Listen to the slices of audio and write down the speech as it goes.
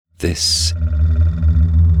This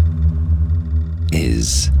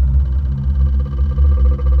is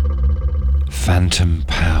Phantom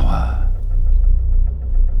Power.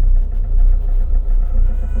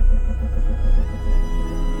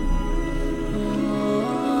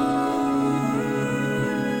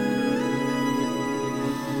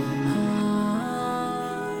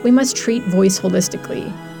 We must treat voice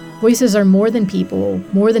holistically. Voices are more than people,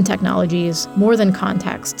 more than technologies, more than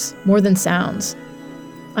contexts, more than sounds.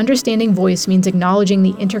 Understanding voice means acknowledging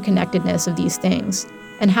the interconnectedness of these things,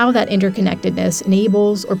 and how that interconnectedness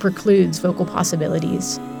enables or precludes vocal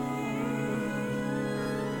possibilities.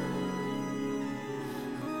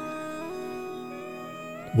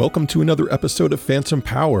 Welcome to another episode of Phantom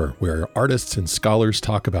Power, where artists and scholars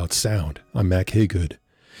talk about sound. I'm Mac Haygood.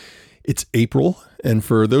 It's April, and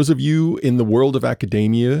for those of you in the world of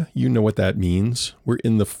academia, you know what that means. We're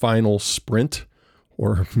in the final sprint,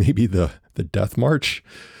 or maybe the death march,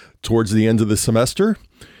 towards the end of the semester.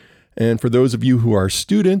 And for those of you who are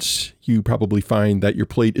students, you probably find that your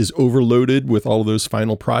plate is overloaded with all of those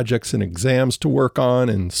final projects and exams to work on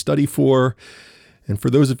and study for. And for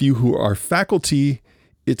those of you who are faculty,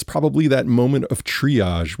 it's probably that moment of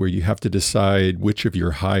triage where you have to decide which of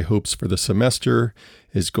your high hopes for the semester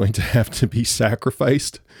is going to have to be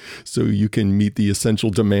sacrificed so you can meet the essential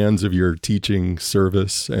demands of your teaching,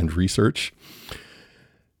 service, and research.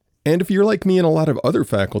 And if you're like me and a lot of other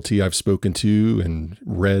faculty I've spoken to and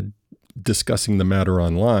read discussing the matter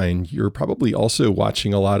online, you're probably also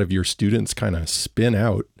watching a lot of your students kind of spin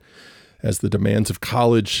out as the demands of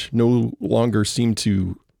college no longer seem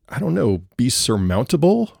to, be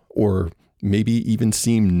surmountable or maybe even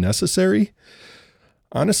seem necessary.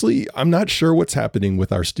 Honestly, I'm not sure what's happening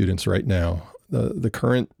with our students right now. The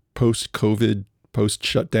current post-COVID,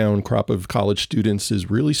 post-shutdown crop of college students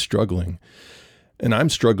is really struggling. And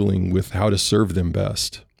I'm struggling with how to serve them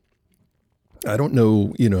best. I don't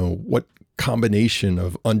know, what combination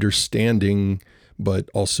of understanding but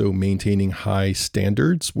also maintaining high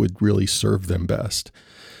standards would really serve them best.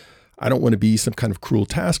 I don't want to be some kind of cruel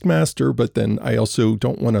taskmaster, but then I also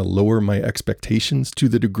don't want to lower my expectations to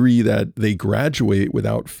the degree that they graduate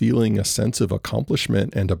without feeling a sense of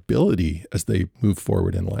accomplishment and ability as they move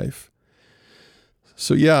forward in life.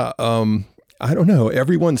 So I don't know.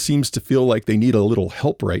 Everyone seems to feel like they need a little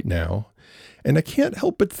help right now. And I can't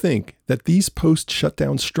help but think that these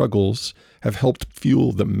post-shutdown struggles have helped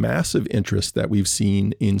fuel the massive interest that we've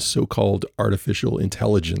seen in so-called artificial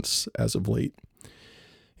intelligence as of late.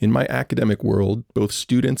 In my academic world, both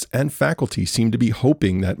students and faculty seem to be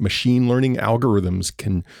hoping that machine learning algorithms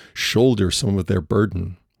can shoulder some of their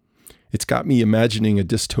burden. It's got me imagining a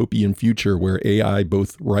dystopian future where AI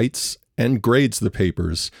both writes and grades the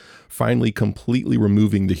papers, finally completely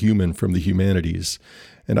removing the human from the humanities.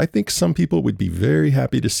 And I think some people would be very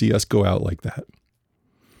happy to see us go out like that.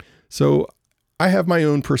 So I have my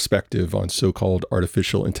own perspective on so-called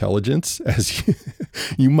artificial intelligence, as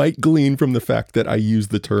you might glean from the fact that I use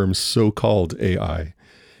the term so-called AI.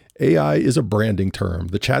 AI is a branding term.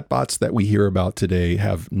 The chatbots that we hear about today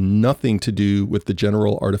have nothing to do with the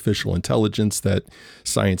general artificial intelligence that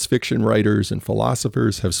science fiction writers and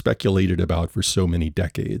philosophers have speculated about for so many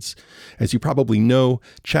decades. As you probably know,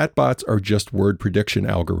 chatbots are just word prediction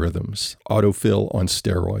algorithms, autofill on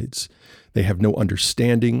steroids. They have no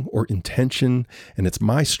understanding or intention, and it's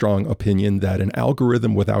my strong opinion that an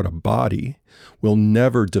algorithm without a body will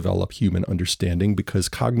never develop human understanding because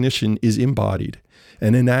cognition is embodied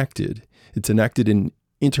and enacted. It's enacted in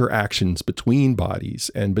interactions between bodies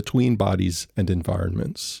and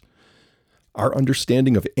environments. Our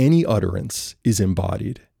understanding of any utterance is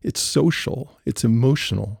embodied. It's social. It's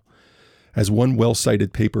emotional. As one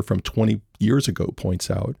well-cited paper from 20 years ago points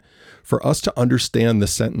out, for us to understand the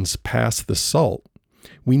sentence "pass the salt,"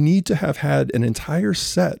 we need to have had an entire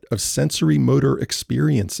set of sensory motor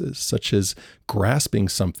experiences, such as grasping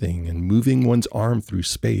something and moving one's arm through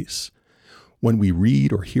space. When we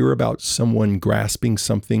read or hear about someone grasping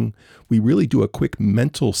something, we really do a quick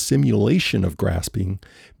mental simulation of grasping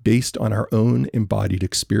based on our own embodied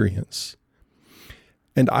experience.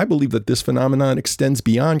 And I believe that this phenomenon extends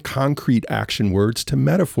beyond concrete action words to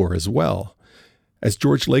metaphor as well. As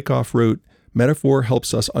George Lakoff wrote, metaphor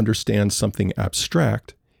helps us understand something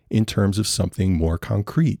abstract in terms of something more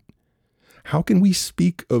concrete. How can we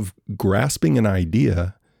speak of grasping an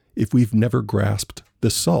idea if we've never grasped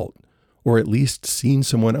the salt, or at least seen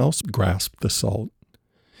someone else grasp the salt?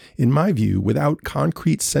 In my view, without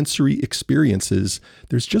concrete sensory experiences,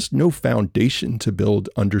 there's just no foundation to build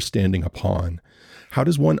understanding upon. How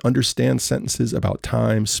does one understand sentences about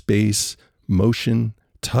time, space, motion,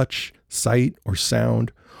 touch, sight, or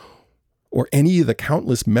sound? or any of the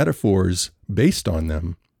countless metaphors based on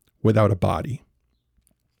them without a body.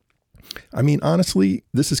 I mean, honestly,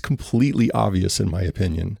 this is completely obvious in my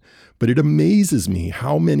opinion, but it amazes me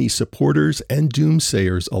how many supporters and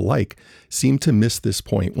doomsayers alike seem to miss this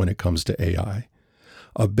point when it comes to AI.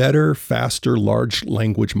 A better, faster, large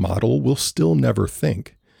language model will still never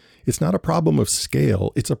think. It's not a problem of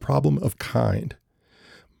scale, it's a problem of kind.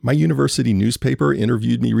 My university newspaper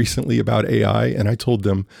interviewed me recently about AI, and I told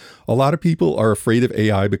them, a lot of people are afraid of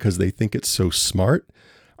AI because they think it's so smart.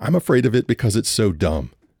 I'm afraid of it because it's so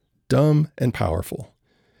dumb and powerful.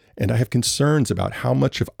 And I have concerns about how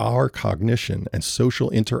much of our cognition and social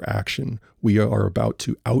interaction we are about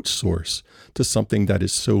to outsource to something that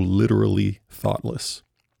is so literally thoughtless.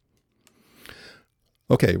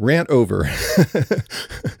 Okay, rant over.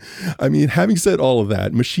 I mean, having said all of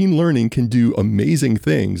that, machine learning can do amazing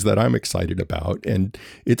things that I'm excited about, and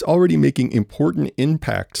it's already making important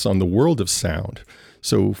impacts on the world of sound.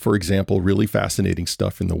 So, for example, really fascinating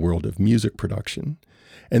stuff in the world of music production.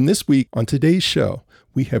 And this week on today's show,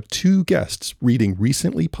 we have two guests reading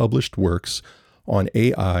recently published works on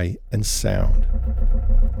AI and sound.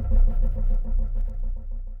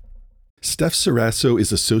 Steph Ceraso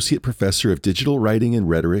is Associate Professor of Digital Writing and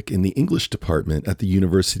Rhetoric in the English Department at the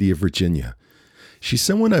University of Virginia. She's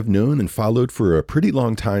someone I've known and followed for a pretty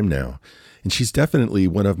long time now, and she's definitely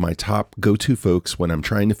one of my top go-to folks when I'm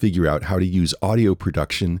trying to figure out how to use audio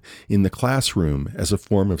production in the classroom as a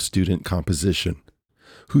form of student composition.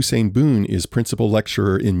 Hussein Boon is Principal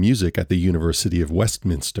Lecturer in Music at the University of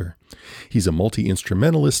Westminster. He's a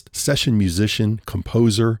multi-instrumentalist, session musician,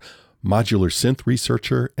 composer, modular synth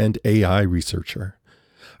researcher, and AI researcher.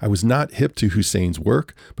 I was not hip to Hussein's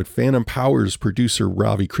work, but Phantom Power's producer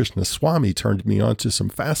Ravi Krishnaswamy turned me on to some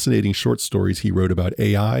fascinating short stories he wrote about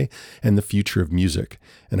AI and the future of music,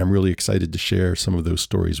 and I'm really excited to share some of those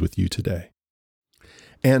stories with you today.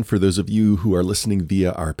 And for those of you who are listening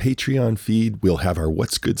via our Patreon feed, we'll have our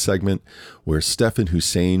What's Good segment where Steph and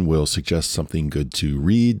Hussein will suggest something good to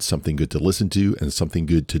read, something good to listen to, and something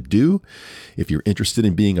good to do. If you're interested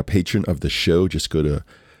in being a patron of the show, just go to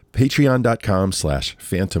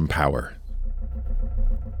patreon.com/phantompower.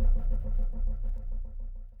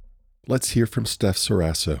 Let's hear from Steph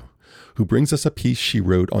Ceraso, who brings us a piece she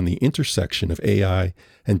wrote on the intersection of AI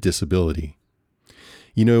and disability.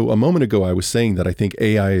 You know, a moment ago I was saying that I think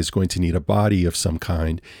AI is going to need a body of some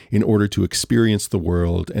kind in order to experience the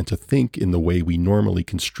world and to think in the way we normally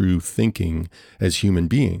construe thinking as human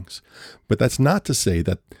beings. But that's not to say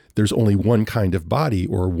that there's only one kind of body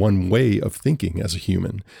or one way of thinking as a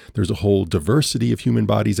human. There's a whole diversity of human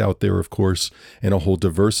bodies out there, of course, and a whole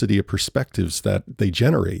diversity of perspectives that they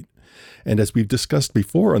generate. And as we've discussed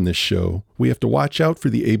before on this show, we have to watch out for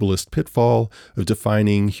the ableist pitfall of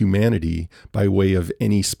defining humanity by way of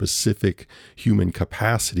any specific human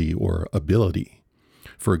capacity or ability.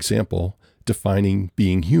 For example, defining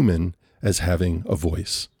being human as having a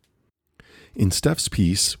voice. In Steph's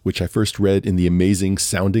piece, which I first read in the amazing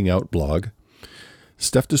Sounding Out blog,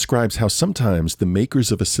 Steph describes how sometimes the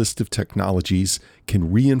makers of assistive technologies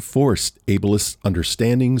can reinforce ableist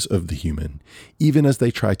understandings of the human, even as they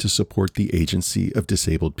try to support the agency of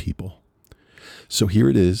disabled people. So here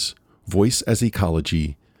it is, Voice as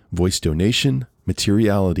Ecology, Voice Donation,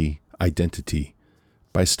 Materiality, Identity,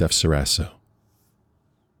 by Steph Ceraso.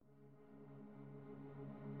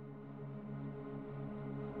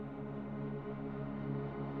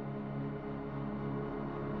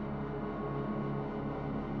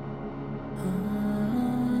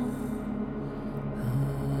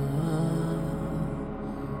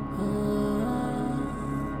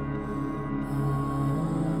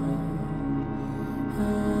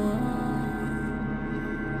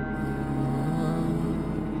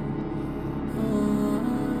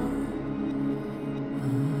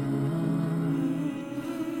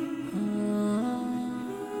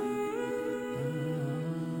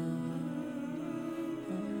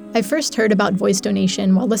 I first heard about voice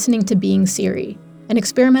donation while listening to Being Siri, an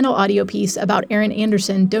experimental audio piece about Erin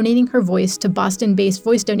Anderson donating her voice to Boston-based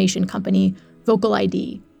voice donation company Vocal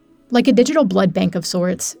ID. Like a digital blood bank of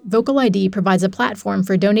sorts, Vocal ID provides a platform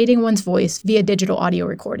for donating one's voice via digital audio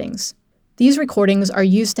recordings. These recordings are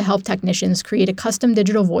used to help technicians create a custom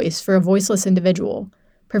digital voice for a voiceless individual,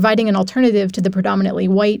 providing an alternative to the predominantly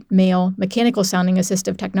white, male, mechanical-sounding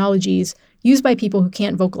assistive technologies used by people who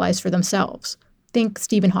can't vocalize for themselves. Think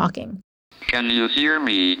Stephen Hawking. Can you hear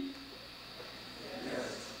me?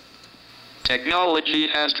 Technology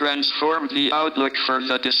has transformed the outlook for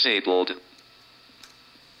the disabled.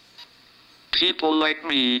 People like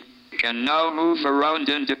me can now move around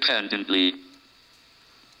independently.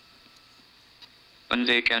 and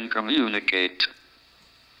they can communicate.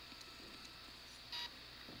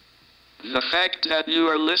 The fact that you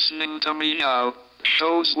are listening to me now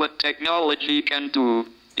shows what technology can do,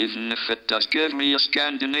 even if it does give me a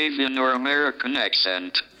Scandinavian or American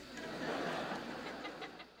accent.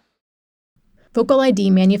 Vocal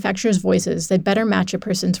ID manufactures voices that better match a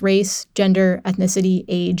person's race, gender, ethnicity,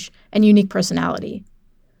 age, and unique personality.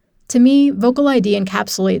 To me, Vocal ID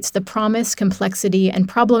encapsulates the promise, complexity, and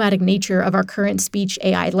problematic nature of our current speech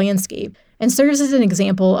AI landscape, and serves as an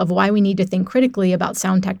example of why we need to think critically about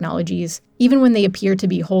sound technologies, even when they appear to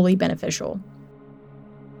be wholly beneficial.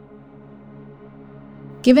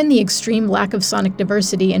 Given the extreme lack of sonic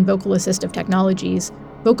diversity in vocal assistive technologies,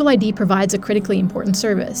 Vocal ID provides a critically important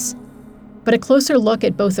service. But a closer look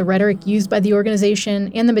at both the rhetoric used by the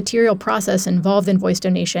organization and the material process involved in voice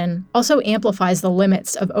donation also amplifies the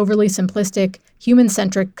limits of overly simplistic,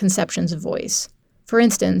 human-centric conceptions of voice. For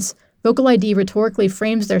instance, Vocal ID rhetorically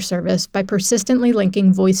frames their service by persistently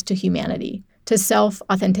linking voice to humanity, to self,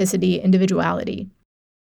 authenticity, individuality.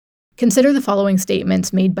 Consider the following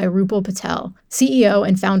statements made by Rupal Patel, CEO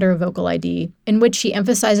and founder of Vocal ID, in which she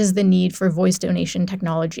emphasizes the need for voice donation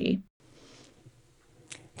technology.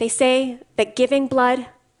 They say that giving blood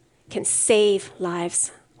can save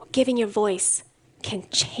lives. Giving your voice can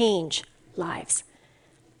change lives.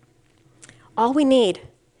 All we need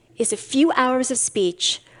is a few hours of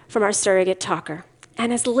speech from our surrogate talker,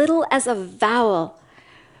 and as little as a vowel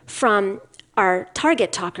from our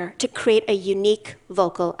target talker to create a unique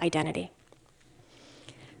vocal identity.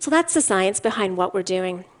 So that's the science behind what we're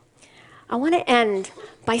doing. I want to end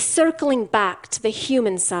by circling back to the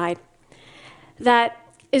human side that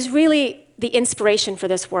is really the inspiration for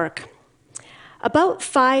this work. About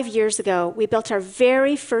 5 years ago, we built our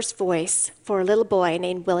very first voice for a little boy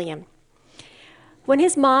named William. When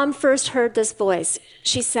his mom first heard this voice,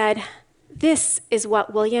 she said, "This is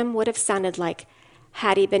what William would have sounded like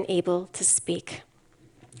had he been able to speak."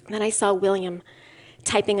 Then I saw William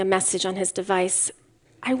typing a message on his device.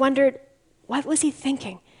 I wondered, what was he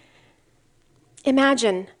thinking?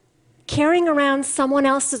 Imagine carrying around someone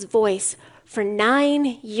else's voice for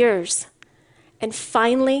 9 years and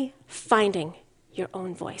finally finding your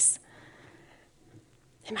own voice.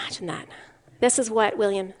 Imagine that. This is what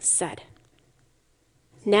William said.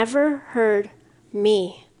 "Never heard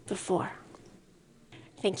me before."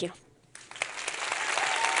 Thank you.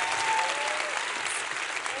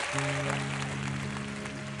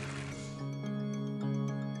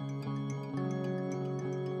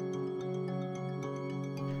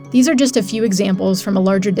 These are just a few examples from a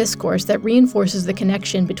larger discourse that reinforces the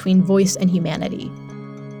connection between voice and humanity.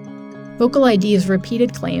 Vocal ID's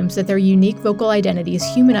repeated claims that their unique vocal identities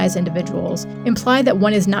humanize individuals imply that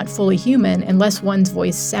one is not fully human unless one's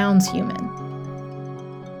voice sounds human.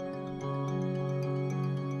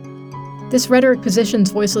 This rhetoric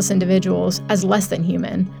positions voiceless individuals as less than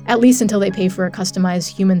human, at least until they pay for a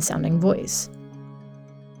customized human-sounding voice.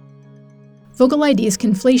 Vocal ID's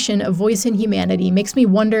conflation of voice and humanity makes me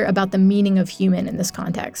wonder about the meaning of human in this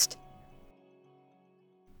context.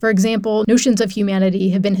 For example, notions of humanity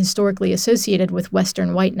have been historically associated with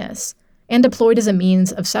Western whiteness, and deployed as a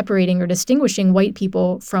means of separating or distinguishing white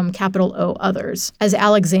people from capital O others, as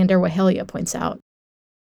Alexander Wahelia points out.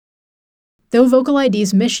 Though Vocal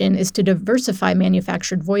ID's mission is to diversify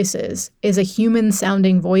manufactured voices, is a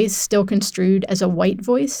human-sounding voice still construed as a white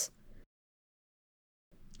voice?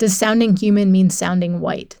 Does sounding human mean sounding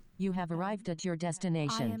white? You have arrived at your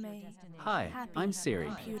destination. Hi, I'm Siri.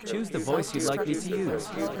 Choose the voice you'd like me to use.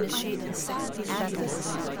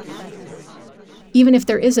 Even if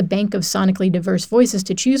there is a bank of sonically diverse voices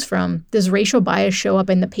to choose from, does racial bias show up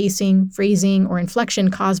in the pacing, phrasing, or inflection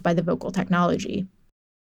caused by the vocal technology?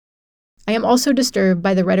 I am also disturbed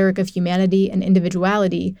by the rhetoric of humanity and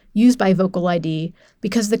individuality used by Vocal ID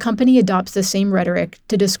because the company adopts the same rhetoric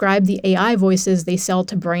to describe the AI voices they sell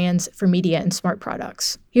to brands for media and smart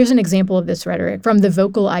products. Here's an example of this rhetoric from the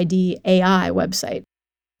Vocal ID AI website.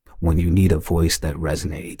 When you need a voice that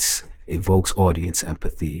resonates, evokes audience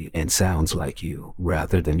empathy, and sounds like you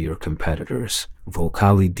rather than your competitors,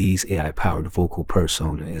 Vocal ID's AI-powered vocal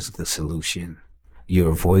persona is the solution.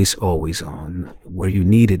 Your voice always on, where you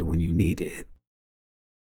need it when you need it.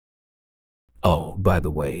 Oh, by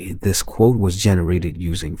the way, this quote was generated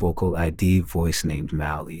using Vocal ID voice named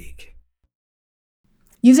Malik.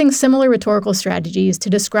 Using similar rhetorical strategies to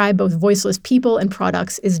describe both voiceless people and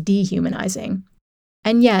products is dehumanizing.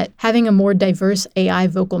 And yet, having a more diverse AI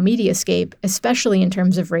vocal mediascape, especially in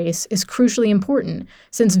terms of race, is crucially important,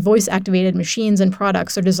 since voice-activated machines and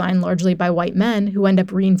products are designed largely by white men who end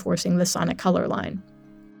up reinforcing the sonic color line.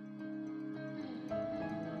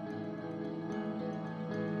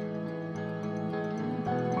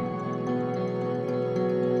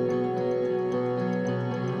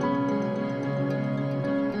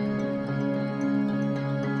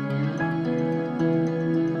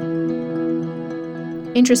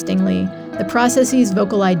 Interestingly, the processes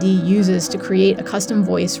Vocal ID uses to create a custom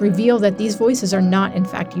voice reveal that these voices are not, in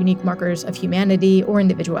fact, unique markers of humanity or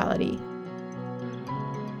individuality.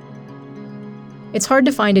 It's hard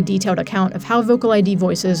to find a detailed account of how Vocal ID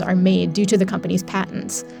voices are made due to the company's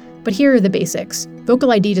patents, but here are the basics.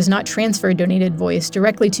 Vocal ID does not transfer donated voice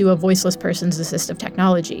directly to a voiceless person's assistive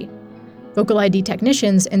technology. Vocal ID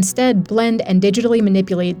technicians instead blend and digitally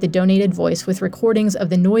manipulate the donated voice with recordings of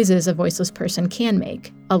the noises a voiceless person can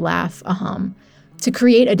make, a laugh, a hum, to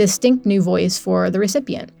create a distinct new voice for the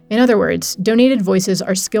recipient. In other words, donated voices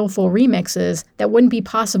are skillful remixes that wouldn't be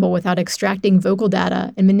possible without extracting vocal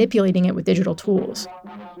data and manipulating it with digital tools.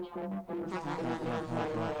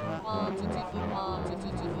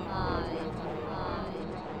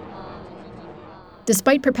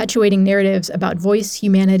 Despite perpetuating narratives about voice,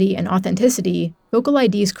 humanity, and authenticity, Vocal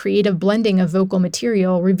ID's creative blending of vocal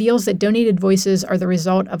material reveals that donated voices are the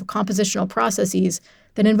result of compositional processes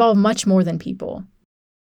that involve much more than people.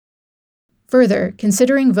 Further,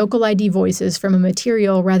 considering Vocal ID voices from a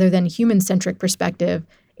material rather than human-centric perspective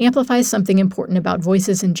amplifies something important about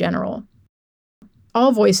voices in general.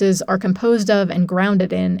 All voices are composed of and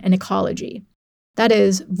grounded in an ecology. That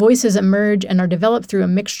is, voices emerge and are developed through a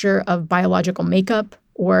mixture of biological makeup,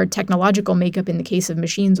 or technological makeup in the case of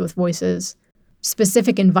machines with voices.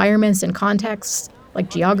 Specific environments and contexts, like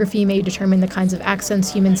geography, may determine the kinds of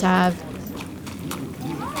accents humans have.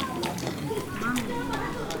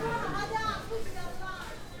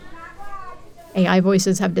 AI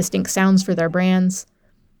voices have distinct sounds for their brands.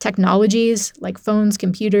 Technologies, like phones,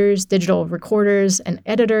 computers, digital recorders, and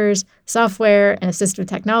editors, software, and assistive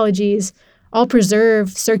technologies, all preserve,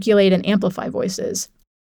 circulate, and amplify voices.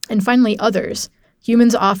 And finally, others.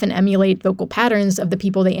 Humans often emulate vocal patterns of the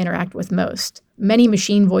people they interact with most. Many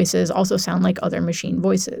machine voices also sound like other machine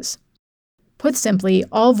voices. Put simply,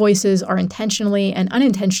 all voices are intentionally and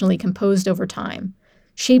unintentionally composed over time,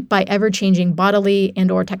 shaped by ever-changing bodily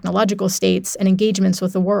and/or technological states and engagements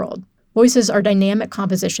with the world. Voices are dynamic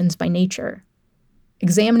compositions by nature.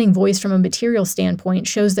 Examining voice from a material standpoint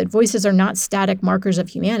shows that voices are not static markers of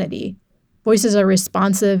humanity. Voices are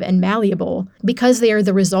responsive and malleable because they are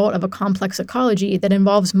the result of a complex ecology that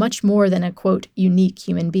involves much more than a, quote, unique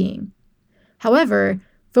human being. However,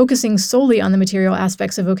 focusing solely on the material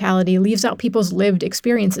aspects of vocality leaves out people's lived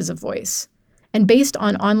experiences of voice. And based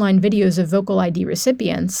on online videos of Vocal ID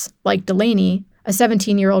recipients, like Delaney, a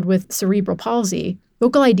 17-year-old with cerebral palsy,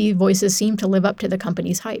 Vocal ID voices seem to live up to the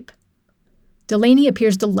company's hype. Delaney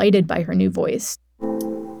appears delighted by her new voice.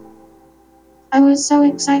 I was so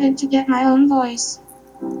excited to get my own voice.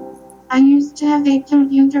 I used to have a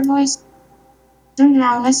computer voice. So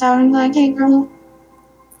now I sound like a girl.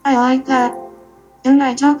 I like that. Can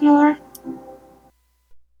I talk more?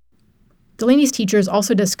 Delaney's teachers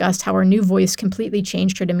also discussed how her new voice completely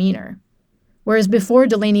changed her demeanor. Whereas before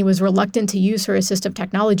Delaney was reluctant to use her assistive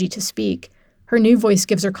technology to speak, her new voice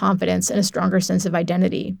gives her confidence and a stronger sense of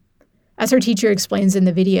identity. As her teacher explains in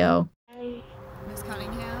the video,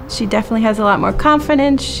 she definitely has a lot more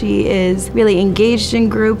confidence. She is really engaged in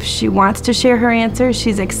groups. She wants to share her answers.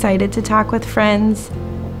 She's excited to talk with friends.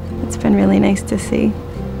 It's been really nice to see.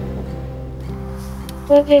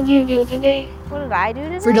 What did you do today? What did I do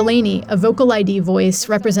today? For Delaney, a Vocal ID voice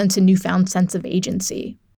represents a newfound sense of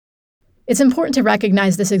agency. It's important to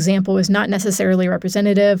recognize this example is not necessarily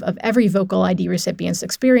representative of every Vocal ID recipient's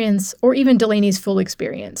experience or even Delaney's full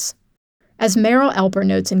experience. As Meryl Alper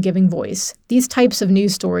notes in Giving Voice, these types of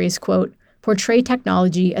news stories, quote, portray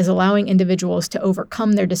technology as allowing individuals to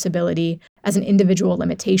overcome their disability as an individual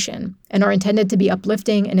limitation and are intended to be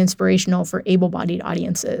uplifting and inspirational for able-bodied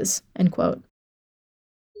audiences, end quote.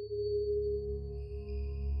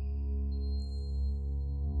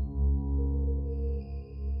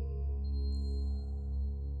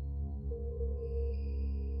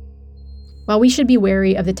 While we should be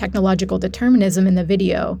wary of the technological determinism in the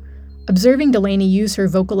video, observing Delaney use her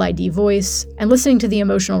Vocal ID voice and listening to the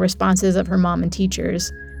emotional responses of her mom and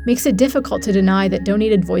teachers makes it difficult to deny that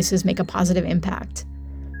donated voices make a positive impact.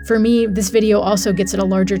 For me, this video also gets at a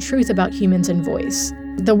larger truth about humans and voice.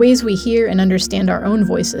 The ways we hear and understand our own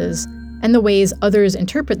voices, and the ways others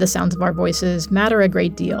interpret the sounds of our voices matter a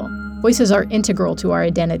great deal. Voices are integral to our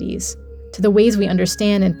identities, to the ways we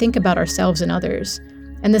understand and think about ourselves and others,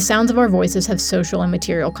 and the sounds of our voices have social and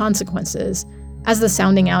material consequences, as the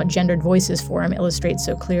Sounding Out Gendered Voices Forum illustrates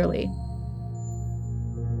so clearly.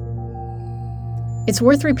 It's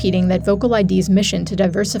worth repeating that Vocal ID's mission to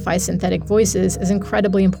diversify synthetic voices is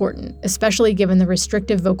incredibly important, especially given the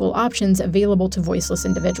restrictive vocal options available to voiceless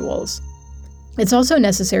individuals. It's also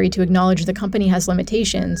necessary to acknowledge the company has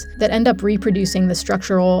limitations that end up reproducing the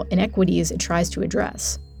structural inequities it tries to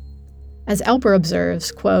address. As Elper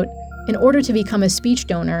observes, quote, "In order to become a speech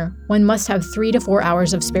donor, one must have 3 to 4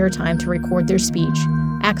 hours of spare time to record their speech,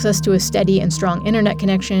 access to a steady and strong internet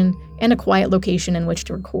connection, and a quiet location in which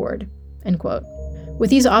to record," end quote. With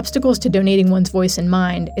these obstacles to donating one's voice in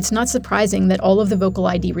mind, it's not surprising that all of the Vocal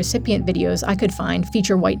ID recipient videos I could find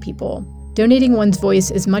feature white people. Donating one's voice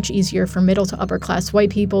is much easier for middle to upper class white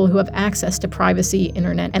people who have access to privacy,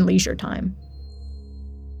 internet, and leisure time.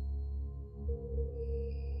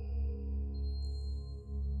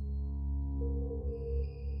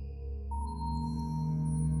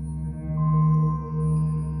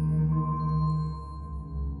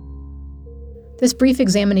 This brief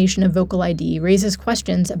examination of Vocal ID raises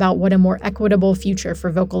questions about what a more equitable future for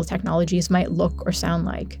vocal technologies might look or sound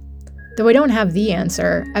like. Though I don't have the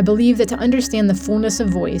answer, I believe that to understand the fullness of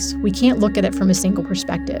voice, we can't look at it from a single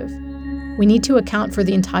perspective. We need to account for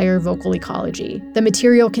the entire vocal ecology, the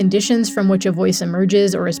material conditions from which a voice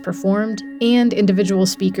emerges or is performed, and individual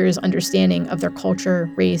speakers' understanding of their culture,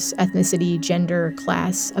 race, ethnicity, gender,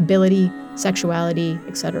 class, ability, sexuality,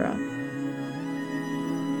 etc.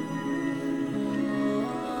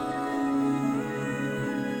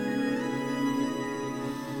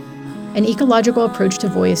 An ecological approach to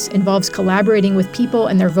voice involves collaborating with people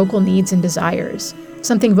and their vocal needs and desires,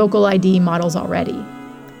 something Vocal ID models already.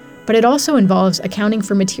 But it also involves accounting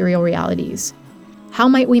for material realities. How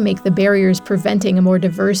might we make the barriers preventing a more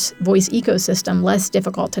diverse voice ecosystem less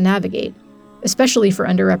difficult to navigate, especially for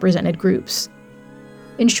underrepresented groups?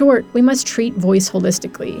 In short, we must treat voice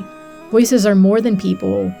holistically. Voices are more than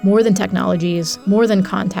people, more than technologies, more than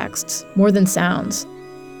contexts, more than sounds.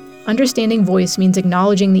 Understanding voice means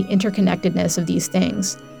acknowledging the interconnectedness of these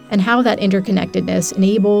things, and how that interconnectedness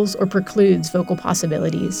enables or precludes vocal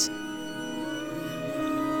possibilities.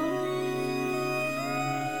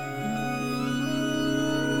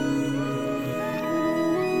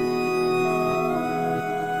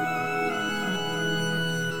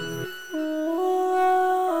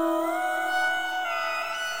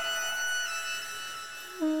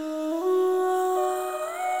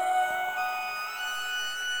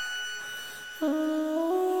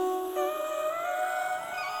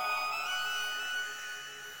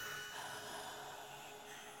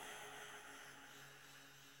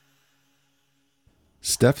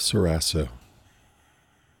 Steph Ceraso.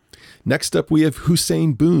 Next up, we have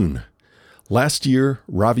Hussein Boon. Last year,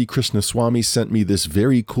 Ravi Krishnaswamy sent me this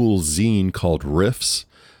very cool zine called Riffs.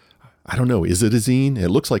 I don't know, is it a zine? It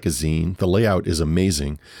looks like a zine. The layout is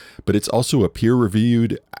amazing, but it's also a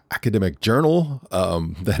peer-reviewed academic journal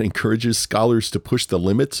that encourages scholars to push the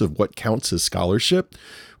limits of what counts as scholarship,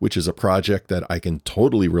 which is a project that I can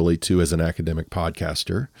totally relate to as an academic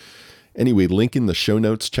podcaster. Anyway, link in the show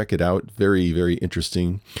notes. Check it out. Very, very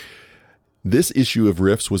interesting. This issue of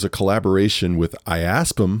Riffs was a collaboration with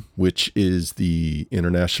IASPM, which is the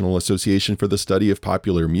International Association for the Study of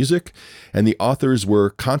Popular Music, and the authors were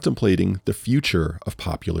contemplating the future of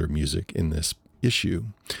popular music in this issue.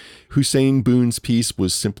 Hussein Boon's piece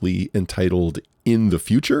was simply entitled In the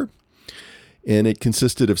Future, and it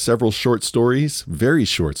consisted of several short stories, very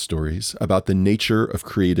short stories, about the nature of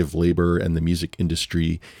creative labor and the music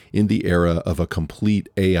industry in the era of a complete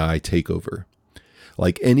AI takeover.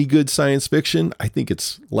 Like any good science fiction, I think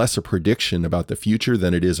it's less a prediction about the future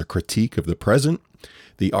than it is a critique of the present,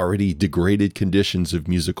 the already degraded conditions of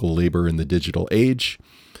musical labor in the digital age.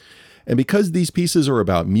 And because these pieces are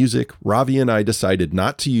about music, Ravi and I decided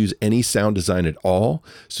not to use any sound design at all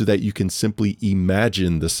so that you can simply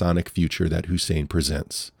imagine the sonic future that Hussein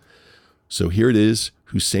presents. So here it is,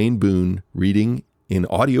 Hussein Boon reading in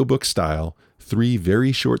audiobook style 3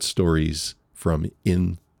 very short stories from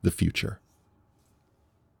In the Future.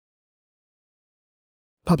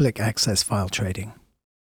 Public access file trading.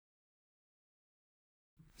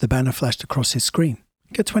 The banner flashed across his screen.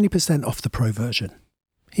 Get 20% off the pro version.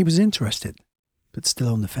 He was interested, but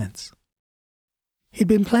still on the fence. He'd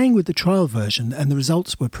been playing with the trial version and the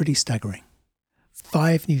results were pretty staggering.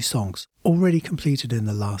 5 new songs, already completed in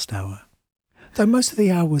the last hour. Though most of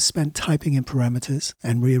the hour was spent typing in parameters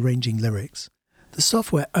and rearranging lyrics, the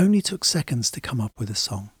software only took seconds to come up with a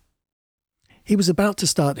song. He was about to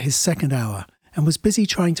start his second hour and was busy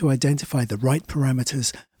trying to identify the right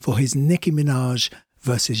parameters for his Nicki Minaj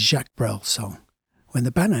versus Jacques Brel song, when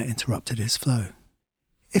the banner interrupted his flow.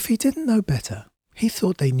 If he didn't know better, he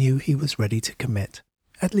thought they knew he was ready to commit,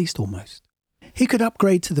 at least almost. He could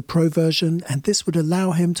upgrade to the pro version, and this would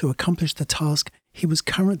allow him to accomplish the task he was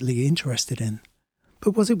currently interested in.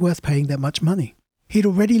 But was it worth paying that much money? He'd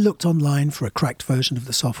already looked online for a cracked version of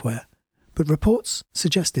the software, But reports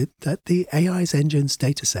suggested that the AI's engine's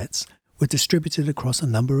datasets were distributed across a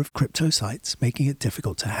number of crypto sites, making it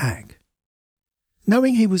difficult to hack.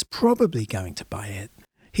 Knowing he was probably going to buy it,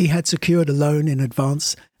 he had secured a loan in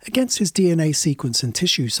advance against his DNA sequence and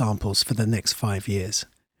tissue samples for the next 5 years.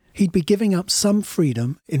 He'd be giving up some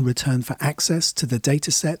freedom in return for access to the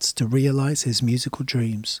datasets to realize his musical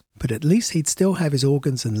dreams, but at least he'd still have his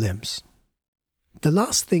organs and limbs. The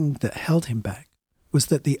last thing that held him back was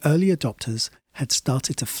that the early adopters had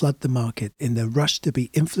started to flood the market in their rush to be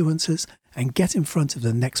influencers and get in front of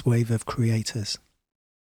the next wave of creators.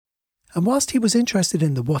 And whilst he was interested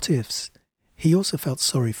in the what-ifs, he also felt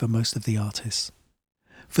sorry for most of the artists.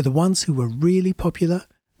 For the ones who were really popular,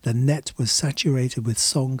 the net was saturated with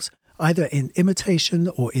songs either in imitation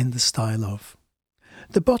or in the style of.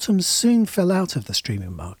 The bottoms soon fell out of the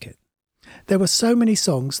streaming market. There were so many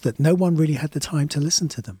songs that no one really had the time to listen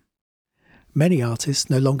to them. Many artists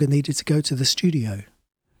no longer needed to go to the studio,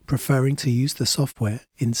 preferring to use the software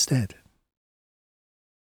instead.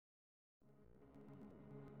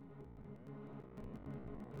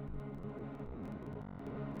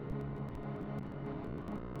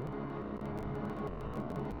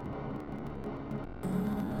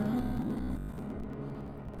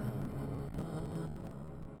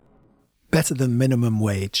 Better than minimum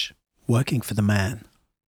wage, working for the man.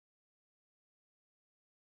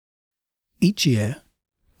 Each year,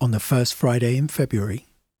 on the first Friday in February,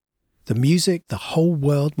 the music the whole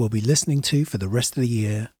world will be listening to for the rest of the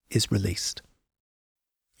year is released.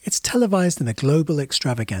 It's televised in a global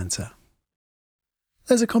extravaganza.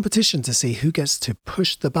 There's a competition to see who gets to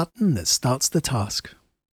push the button that starts the task.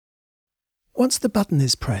 Once the button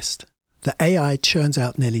is pressed, the AI churns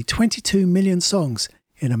out nearly 22 million songs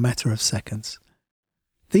in a matter of seconds.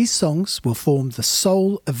 These songs will form the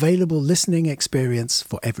sole available listening experience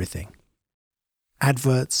for everything.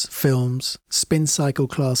 Adverts, films, spin cycle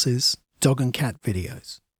classes, dog and cat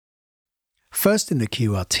videos. First in the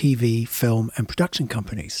queue are TV, film and production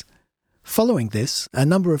companies. Following this, a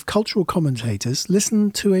number of cultural commentators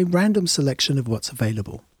listen to a random selection of what's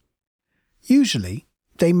available. Usually,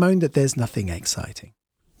 they moan that there's nothing exciting.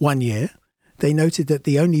 One year, they noted that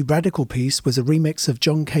the only radical piece was a remix of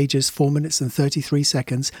John Cage's 4 minutes and 33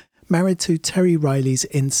 seconds married to Terry Riley's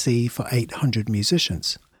In C for 800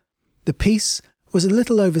 musicians. The piece was a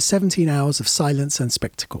little over 17 hours of silence and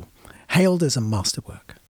spectacle, hailed as a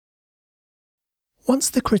masterwork. Once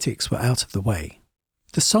the critics were out of the way,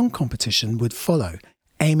 the song competition would follow,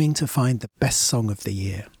 aiming to find the best song of the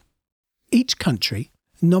year. Each country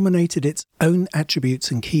nominated its own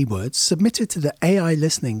attributes and keywords submitted to the AI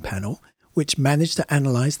listening panel, which managed to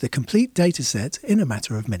analyse the complete dataset in a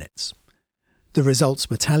matter of minutes. The results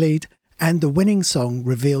were tallied, and the winning song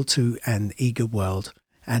revealed to an eager world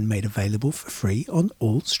and made available for free on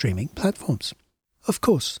all streaming platforms. Of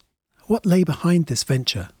course, what lay behind this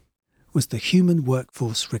venture was the human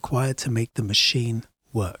workforce required to make the machine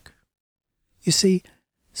work. You see,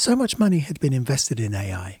 so much money had been invested in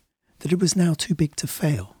AI that it was now too big to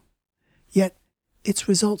fail. Yet, its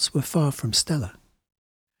results were far from stellar.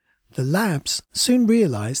 The labs soon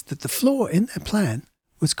realized that the flaw in their plan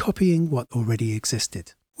was copying what already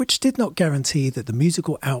existed, which did not guarantee that the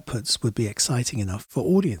musical outputs would be exciting enough for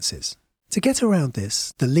audiences. To get around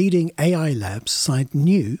this, the leading AI labs signed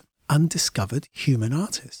new, undiscovered human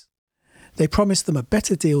artists. They promised them a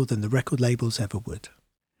better deal than the record labels ever would.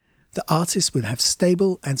 The artists would have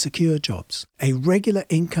stable and secure jobs, a regular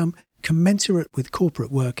income commensurate with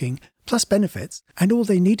corporate working, plus benefits, and all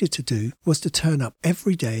they needed to do was to turn up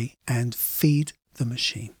every day and feed the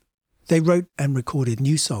machine. They wrote and recorded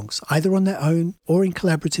new songs, either on their own or in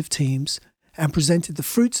collaborative teams, and presented the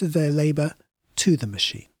fruits of their labour to the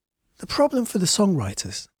machine. The problem for the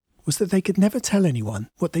songwriters was that they could never tell anyone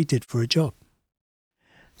what they did for a job.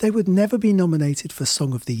 They would never be nominated for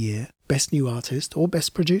Song of the Year, Best New Artist, or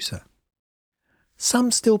Best Producer.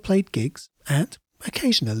 Some still played gigs, and,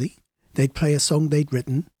 occasionally, they'd play a song they'd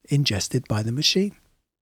written, ingested by the machine.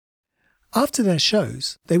 After their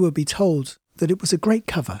shows, they would be told that it was a great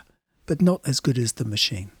cover, but not as good as the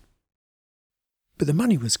machine. But the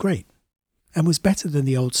money was great, and was better than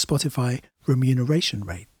the old Spotify remuneration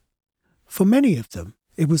rate. For many of them,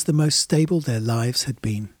 it was the most stable their lives had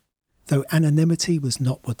been, though anonymity was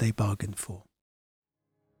not what they bargained for.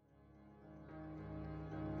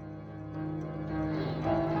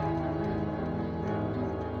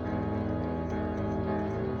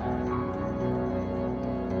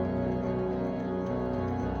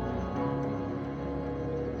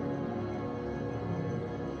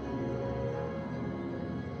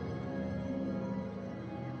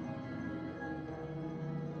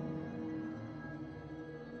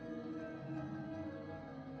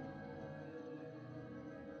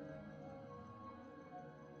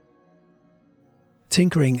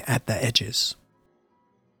 tinkering at the edges.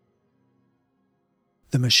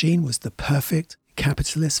 The machine was the perfect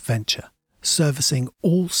capitalist venture, servicing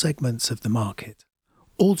all segments of the market,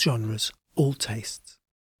 all genres, all tastes.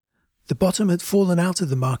 The bottom had fallen out of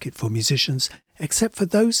the market for musicians, except for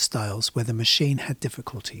those styles where the machine had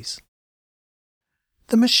difficulties.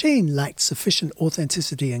 The machine lacked sufficient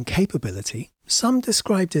authenticity and capability, some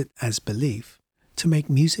described it as belief, to make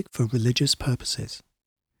music for religious purposes.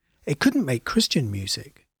 It couldn't make Christian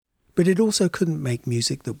music, but it also couldn't make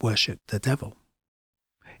music that worshipped the devil.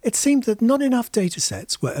 It seemed that not enough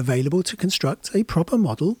datasets were available to construct a proper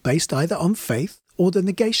model based either on faith or the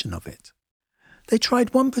negation of it. They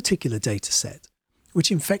tried one particular dataset,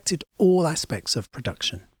 which infected all aspects of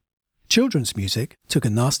production. Children's music took a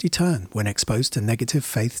nasty turn when exposed to negative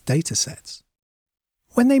faith datasets.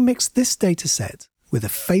 When they mixed this dataset with a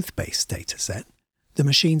faith-based dataset, the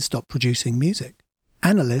machine stopped producing music.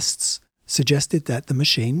 Analysts suggested that the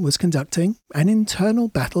machine was conducting an internal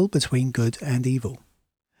battle between good and evil.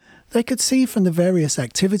 They could see from the various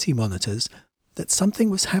activity monitors that something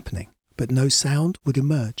was happening, but no sound would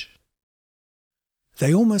emerge.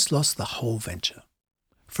 They almost lost the whole venture.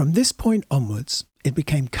 From this point onwards, it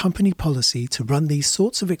became company policy to run these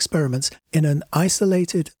sorts of experiments in an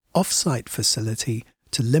isolated, off-site facility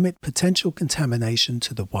to limit potential contamination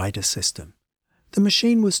to the wider system. The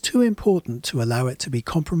machine was too important to allow it to be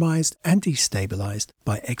compromised and destabilized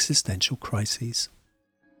by existential crises.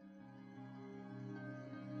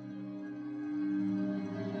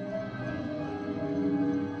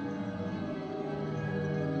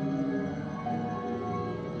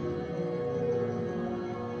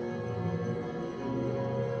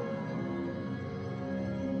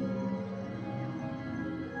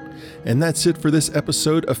 And that's it for this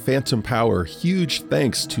episode of Phantom Power. Huge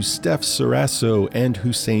thanks to Steph Ceraso and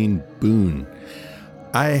Hussein Boon.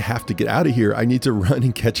 I have to get out of here. I need to run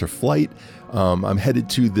and catch a flight. I'm headed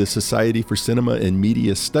to the Society for Cinema and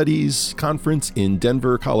Media Studies conference in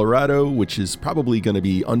Denver, Colorado, which is probably going to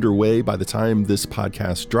be underway by the time this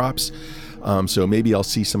podcast drops. So maybe I'll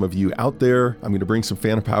see some of you out there. I'm going to bring some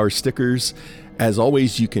Phantom Power stickers. As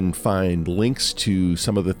always, you can find links to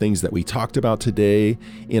some of the things that we talked about today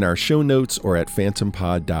in our show notes or at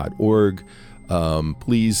phantompod.org.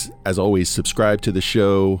 Please, as always, subscribe to the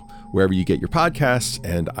show wherever you get your podcasts,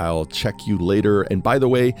 and I'll check you later. And by the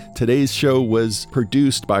way, today's show was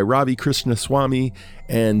produced by Ravi Krishnaswamy,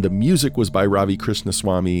 and the music was by Ravi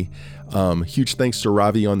Krishnaswamy. Huge thanks to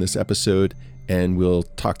Ravi on this episode, and we'll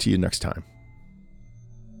talk to you next time.